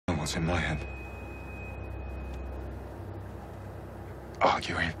what's in my head.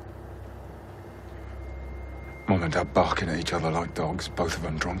 Arguing. Mum and Dad barking at each other like dogs, both of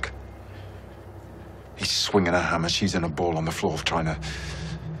them drunk. He's swinging a hammer, she's in a ball on the floor trying to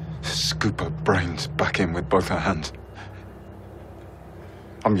scoop her brains back in with both her hands.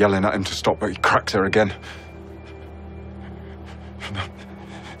 I'm yelling at him to stop, but he cracks her again.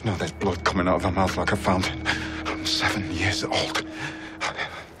 No, there's blood coming out of her mouth like a fountain. I'm 7 years old.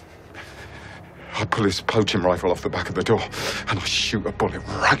 I pull his poaching rifle off the back of the door and I shoot a bullet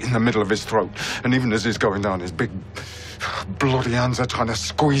right in the middle of his throat. And even as he's going down, his big bloody hands are trying to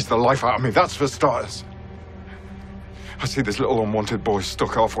squeeze the life out of me. That's for starters. I see this little unwanted boy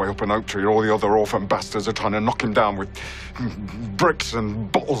stuck halfway up an oak tree. All the other orphan bastards are trying to knock him down with bricks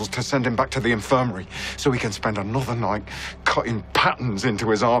and bottles to send him back to the infirmary so he can spend another night cutting patterns into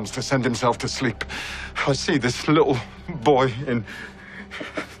his arms to send himself to sleep. I see this little boy in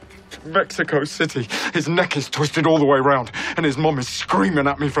Mexico City. His neck is twisted all the way round and his mum is screaming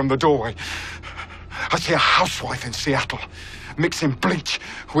at me from the doorway. I see a housewife in Seattle mixing bleach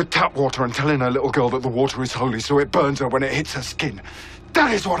with tap water and telling her little girl that the water is holy so it burns her when it hits her skin.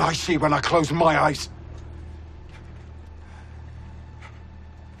 That is what I see when I close my eyes.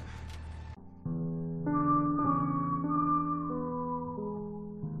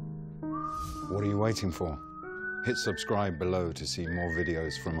 What are you waiting for? Hit subscribe below to see more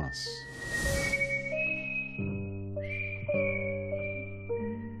videos from us.